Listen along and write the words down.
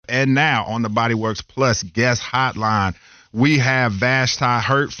And now on the Bodyworks Plus guest hotline, we have Vashti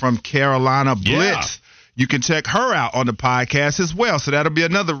Hurt from Carolina Blitz. Yeah. You can check her out on the podcast as well, so that'll be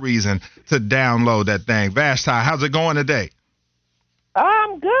another reason to download that thing. Vashti, how's it going today?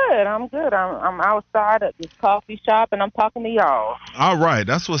 I'm good. I'm outside at this coffee shop, and I'm talking to y'all. All right,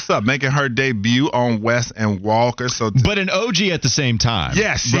 that's what's up. Making her debut on West and Walker. But an OG at the same time.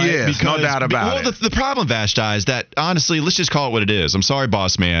 Yes, she is. Because, no doubt about it. The problem, Vashti, is that, honestly, let's just call it what it is. I'm sorry,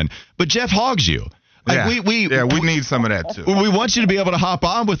 boss man, but Jeff hogs you. Like, we need some of that, too. We want you to be able to hop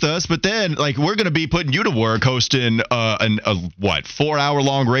on with us, but then, like, we're going to be putting you to work hosting a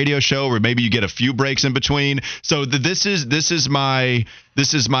 4-hour-long radio show where maybe you get a few breaks in between. So this is my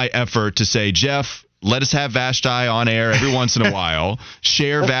effort to say, Jeff, let us have Vashti on air every once in a while.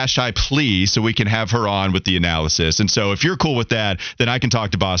 Share Vashti, please, so we can have her on with the analysis. And so if you're cool with that, then I can talk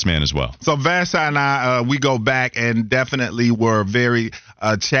to Boss Man as well. So Vashti and I, we go back and definitely were very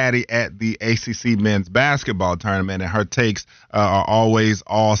chatty at the ACC men's basketball tournament, and her takes are always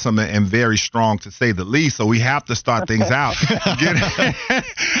awesome and very strong, to say the least. So we have to start things out.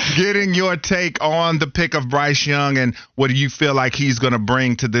 Getting your take on the pick of Bryce Young, and what do you feel like he's going to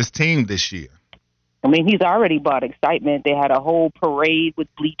bring to this team this year? I mean, he's already brought excitement. They had a whole parade with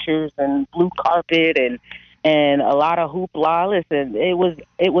bleachers and blue carpet and a lot of hoopla. Listen, it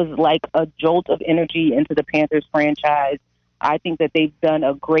was like a jolt of energy into the Panthers franchise. I think that they've done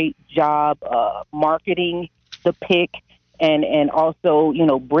a great job marketing the pick and also,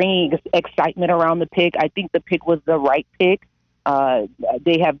 bringing excitement around the pick. I think the pick was the right pick.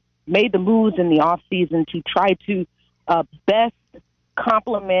 They have made the moves in the offseason to try to best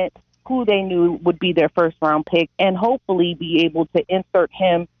complement who they knew would be their first-round pick, and hopefully be able to insert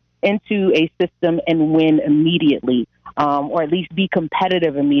him into a system and win immediately, or at least be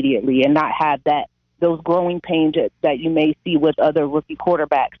competitive immediately and not have those growing pains that you may see with other rookie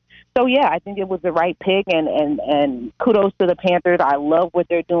quarterbacks. So, yeah, I think it was the right pick, and kudos to the Panthers. I love what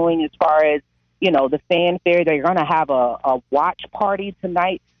they're doing as far as, the fanfare. They're going to have a watch party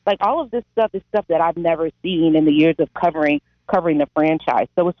tonight. Like, all of this stuff is stuff that I've never seen in the years of covering the franchise.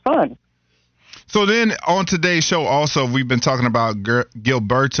 So it's fun. So then on today's show also, we've been talking about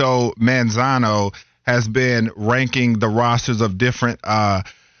Gilberto Manzano has been ranking the rosters of different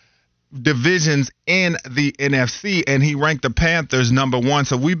divisions in the NFC, and he ranked the Panthers number one.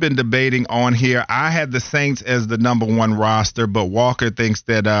 So we've been debating on here. I had the Saints as the number one roster, but Walker thinks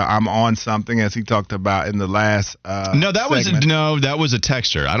that I'm on something, as he talked about in the last that was a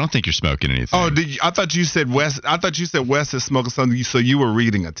texture. I don't think you're smoking anything. Oh, I thought you said West. I thought you said West is smoking something, so you were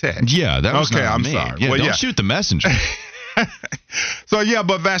reading a text. Yeah, that was okay. Not I'm me. sorry. Yeah, well, don't shoot the messenger. So, yeah,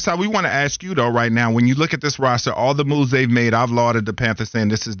 but Vashti, we want to ask you, though, right now, when you look at this roster, all the moves they've made, I've lauded the Panthers saying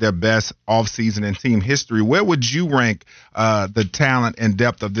this is their best offseason in team history. Where would you rank the talent and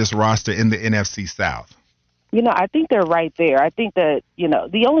depth of this roster in the NFC South? I think they're right there. I think that,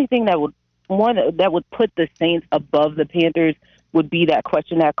 the only thing that would put the Saints above the Panthers would be that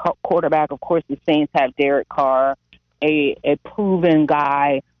question at quarterback. Of course, the Saints have Derek Carr, a proven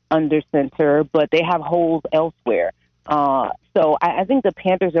guy under center, but they have holes elsewhere. So I think the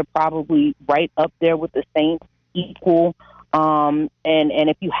Panthers are probably right up there with the Saints, equal. And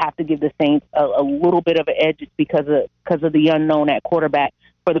if you have to give the Saints a little bit of an edge, it's because of the unknown at quarterback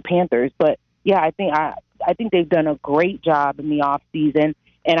for the Panthers. But yeah, I think they've done a great job in the off season,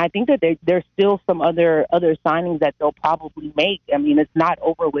 and I think that there's still some other signings that they'll probably make. I mean, it's not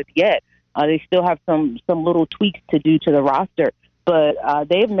over with yet. They still have some little tweaks to do to the roster. But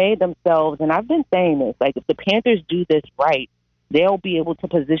they've made themselves, and I've been saying this, like if the Panthers do this right, they'll be able to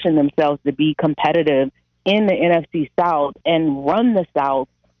position themselves to be competitive in the NFC South and run the South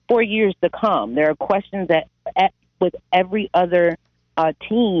for years to come. There are questions with every other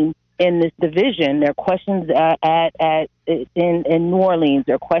team in this division. There are questions in New Orleans.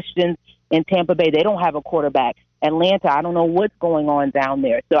 There are questions in Tampa Bay. They don't have a quarterback. Atlanta, I don't know what's going on down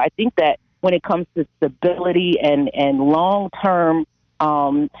there. So I think that when it comes to stability and long-term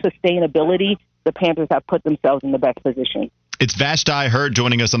sustainability, the Panthers have put themselves in the best position. It's Vashti Hurt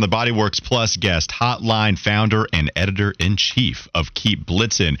joining us on the Bodyworks Plus guest hotline, founder and editor-in-chief of Keep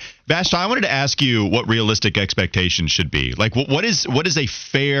Blitzin'. Vashti, I wanted to ask you what realistic expectations should be. Like, what is a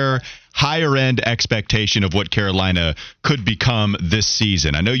fair, higher-end expectation of what Carolina could become this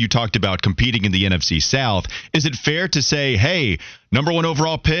season? I know you talked about competing in the NFC South. Is it fair to say, hey, number one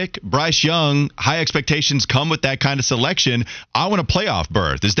overall pick, Bryce Young, high expectations come with that kind of selection. I want a playoff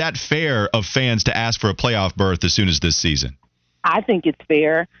berth. Is that fair of fans to ask for a playoff berth as soon as this season? I think it's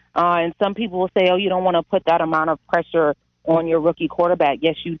fair. And some people will say, oh, you don't want to put that amount of pressure on your rookie quarterback.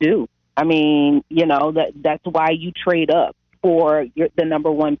 Yes, you do. I mean, that's why you trade up. for the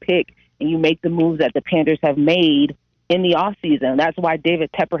number one pick and you make the moves that the Panthers have made in the offseason. That's why David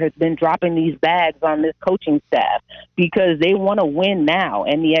Tepper has been dropping these bags on this coaching staff, because they want to win now.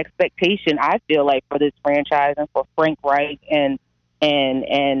 And the expectation, I feel like, for this franchise and for Frank Reich and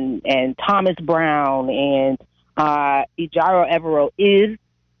Thomas Brown and Ejiro Evero is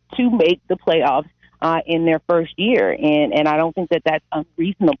to make the playoffs in their first year. And I don't think that that's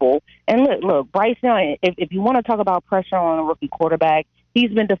unreasonable. And look, Bryce Young, if you want to talk about pressure on a rookie quarterback,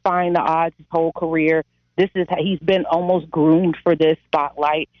 he's been defying the odds his whole career. He's been almost groomed for this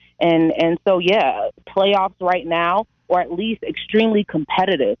spotlight. And so, yeah, playoffs right now, or at least extremely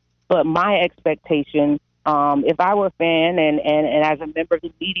competitive. But my expectation, if I were a fan and as a member of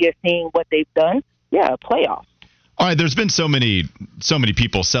the media seeing what they've done, yeah, playoffs. All right, there's been so many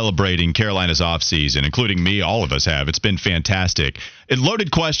people celebrating Carolina's offseason, including me. All of us have. It's been fantastic. A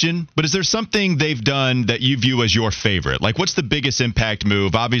loaded question, but is there something they've done that you view as your favorite? Like, what's the biggest impact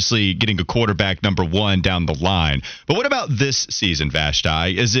move? Obviously, getting a quarterback number one down the line. But what about this season,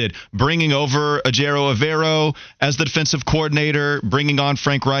 Vashti? Is it bringing over Ejiro Evero as the defensive coordinator, bringing on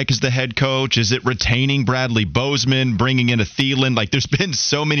Frank Reich as the head coach? Is it retaining Bradley Bozeman, bringing in a Thielen? Like, there's been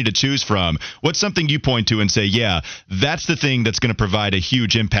so many to choose from. What's something you point to and say, yeah, that's the thing that's going to provide a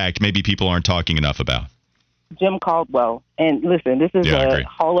huge impact maybe people aren't talking enough about? Jim Caldwell. And listen, this is a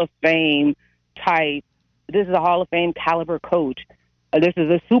Hall of Fame type. This is a Hall of Fame caliber coach. This is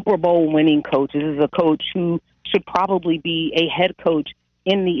a Super Bowl winning coach. This is a coach who should probably be a head coach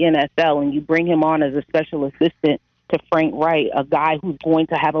in the NFL. And you bring him on as a special assistant to Frank Reich, a guy who's going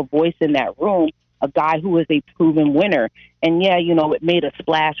to have a voice in that room, a guy who is a proven winner. And, yeah, it made a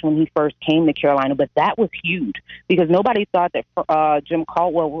splash when he first came to Carolina, but that was huge because nobody thought that Jim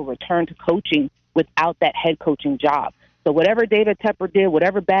Caldwell would return to coaching without that head coaching job. So whatever David Tepper did,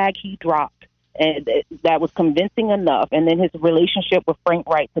 whatever bag he dropped, and that was convincing enough. And then his relationship with Frank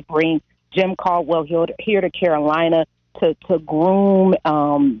Reich to bring Jim Caldwell here to Carolina to groom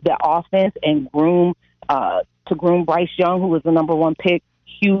the offense and to groom Bryce Young, who was the number one pick.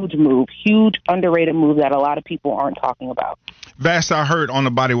 Huge move, huge underrated move that a lot of people aren't talking about. Vashti Hurt on the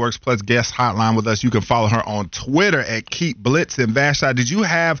Bodyworks Plus guest hotline with us. You can follow her on Twitter at Keep Blitzing. Vashti, did you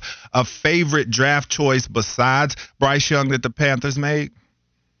have a favorite draft choice besides Bryce Young that the Panthers made?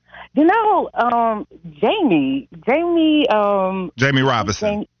 Jamie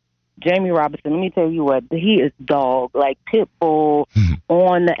Robinson. Jamie Robinson, let me tell you what, he is dog, like pit bull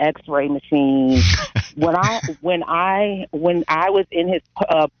on the X-ray machine. When I was in his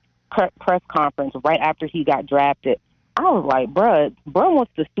press conference right after he got drafted, I was like, bruh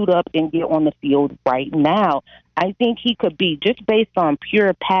wants to suit up and get on the field right now. I think he could be, just based on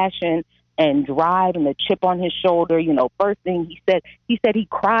pure passion and drive and the chip on his shoulder. First thing he said he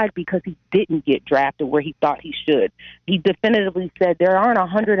cried because he didn't get drafted where he thought he should. He definitively said there aren't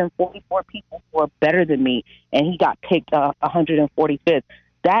 144 people who are better than me, and he got picked 145th.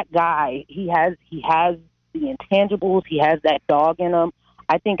 That guy, he has the intangibles. He has that dog in him.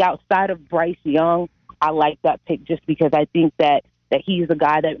 I think outside of Bryce Young, I like that pick just because I think that he's a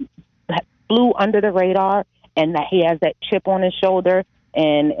guy that flew under the radar and that he has that chip on his shoulder.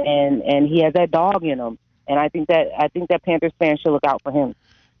 And he has that dog in him, and I think that Panthers fans should look out for him.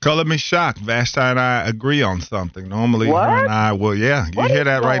 Color me shocked. Vashti and I agree on something. Normally, what? her and I will. Yeah, you hear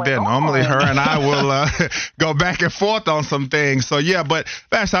that right there. Normally, her and I will go back and forth on some things. So yeah, but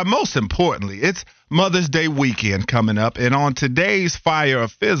Vashti, most importantly, it's Mother's Day weekend coming up, and on today's Fire or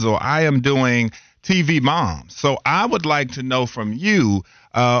Fizzle, I am doing TV moms. So I would like to know from you,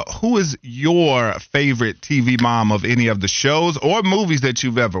 who is your favorite TV mom of any of the shows or movies that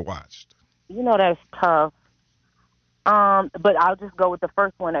you've ever watched? That's tough. But I'll just go with the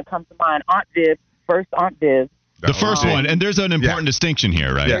first one that comes to mind. Aunt Viv. The first one, and there's an important distinction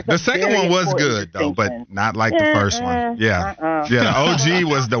here, right? Yeah. The second one was good, though, but not like the first one. Yeah. Yeah, the OG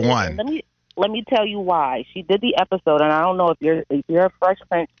was the one. Let me tell you why. She did the episode, and I don't know if you're a Fresh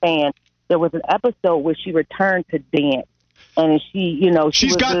Prince fan, there was an episode where she returned to dance. And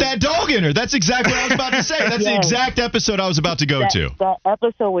she's got that dog in her. That's exactly what I was about to say. That's the exact episode I was about to go to. That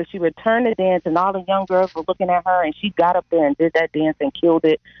episode where she returned to dance and all the young girls were looking at her and she got up there and did that dance and killed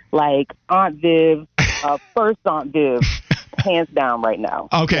it like Aunt Viv, first Aunt Viv, hands down right now.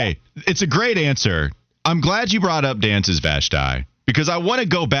 Okay. It's a great answer. I'm glad you brought up dances, Vashti, because I want to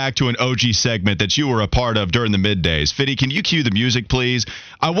go back to an OG segment that you were a part of during the middays. Fitty, can you cue the music, please?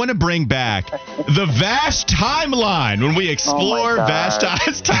 I want to bring back the Vash timeline when we explore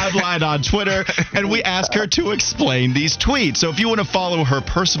Vashti's timeline on Twitter and we ask her to explain these tweets. So if you want to follow her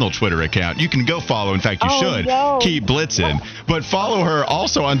personal Twitter account, you can go follow. In fact, you should. Keep Blitzing. But follow her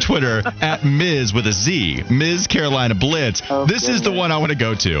also on Twitter at Ms. with a Z, Ms. Carolina Blitz. This is the one I want to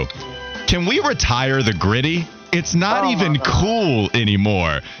go to. Can we retire the gritty? It's not even cool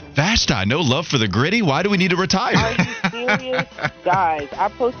anymore. Vashti, no love for the gritty? Why do we need to retire? Are you serious? Guys, I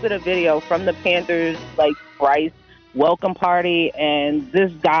posted a video from the Panthers, Bryce welcome party, and this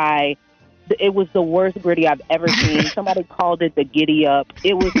guy, it was the worst gritty I've ever seen. Somebody called it the giddy up.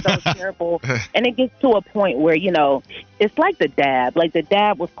 It was so terrible. And it gets to a point where, it's like the dab. Like, the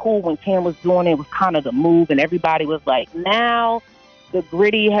dab was cool when Cam was doing it. It was kind of the move, and everybody was like, now the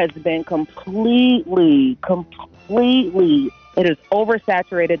gritty has been completely, it has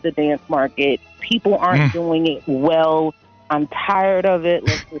oversaturated the dance market. People aren't doing it well. I'm tired of it.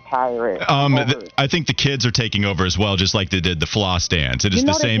 Let's retire it. I think the kids are taking over as well, just like they did the floss dance. It is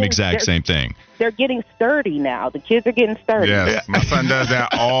the same thing. They're getting sturdy now. The kids are getting sturdy. Yes, my son does that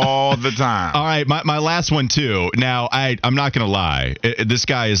all the time. All right, my last one too. Now, I'm not going to lie. This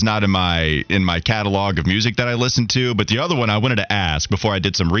guy is not in my catalog of music that I listen to, but the other one I wanted to ask before I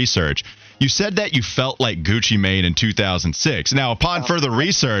did some research. You said that you felt like Gucci Mane in 2006. Now, upon further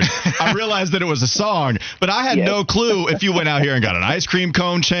research, I realized that it was a song, but I had no clue if you went out here and got an ice cream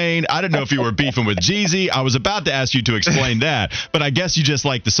cone chain. I didn't know if you were beefing with Jeezy. I was about to ask you to explain that, but I guess you just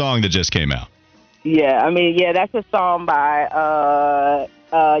like the song that just came out. Yeah, that's a song by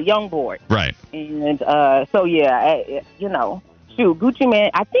Young Boy. Right. And Gucci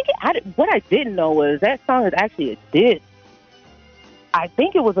Mane, what I didn't know was that song is actually a diss. I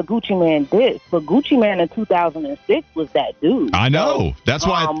think it was a Gucci Mane diss, but Gucci Mane in 2006 was that dude. I know. So, that's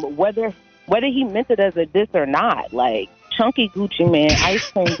why. Whether he meant it as a diss or not, Chunky Gucci Mane, Ice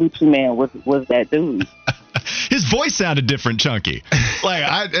Cream Gucci Mane was that dude. His voice sounded different, Chunky.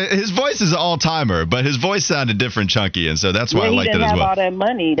 His voice is an all-timer, but his voice sounded different, Chunky, and so that's why I liked it as well. He didn't have all that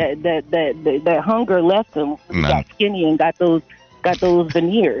money. That hunger left him. He got skinny and got those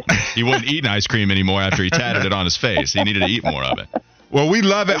veneers. He wasn't eating ice cream anymore after he tatted it on his face. He needed to eat more of it. Well, we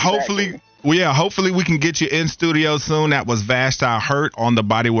love it. Hopefully we can get you in studio soon. That was Vashti Hurt on the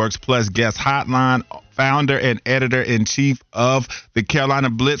Bodyworks Plus guest hotline, founder and editor-in-chief of the Carolina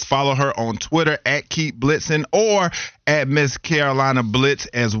Blitz. Follow her on Twitter at Keep Blitzing or at Miss Carolina Blitz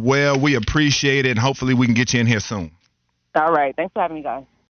as well. We appreciate it, and hopefully we can get you in here soon. All right. Thanks for having me, guys.